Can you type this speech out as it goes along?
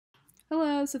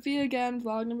Hello, Sophia again,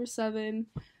 vlog number 7.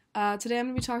 Today I'm going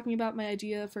to be talking about my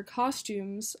idea for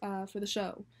costumes for the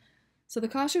show. So the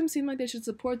costumes seem like they should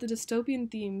support the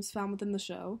dystopian themes found within the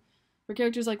show. For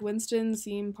characters like Winston,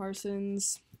 Seam,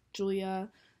 Parsons, Julia,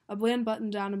 a bland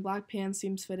button-down and black pants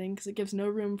seems fitting because it gives no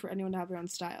room for anyone to have their own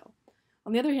style.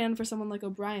 On the other hand, for someone like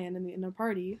O'Brien in a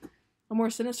party, a more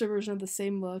sinister version of the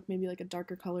same look, maybe like a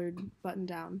darker colored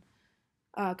button-down,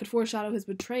 could foreshadow his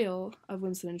betrayal of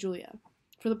Winston and Julia.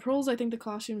 For the pearls, I think the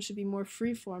costumes should be more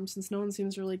freeform since no one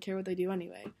seems to really care what they do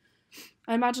anyway.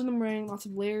 I imagine them wearing lots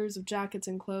of layers of jackets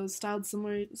and clothes styled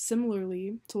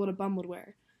similarly to what a bum would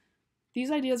wear. These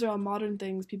ideas are all modern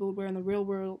things people would wear in the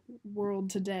real world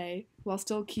today, while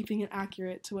still keeping it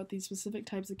accurate to what these specific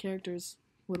types of characters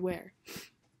would wear.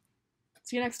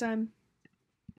 See you next time!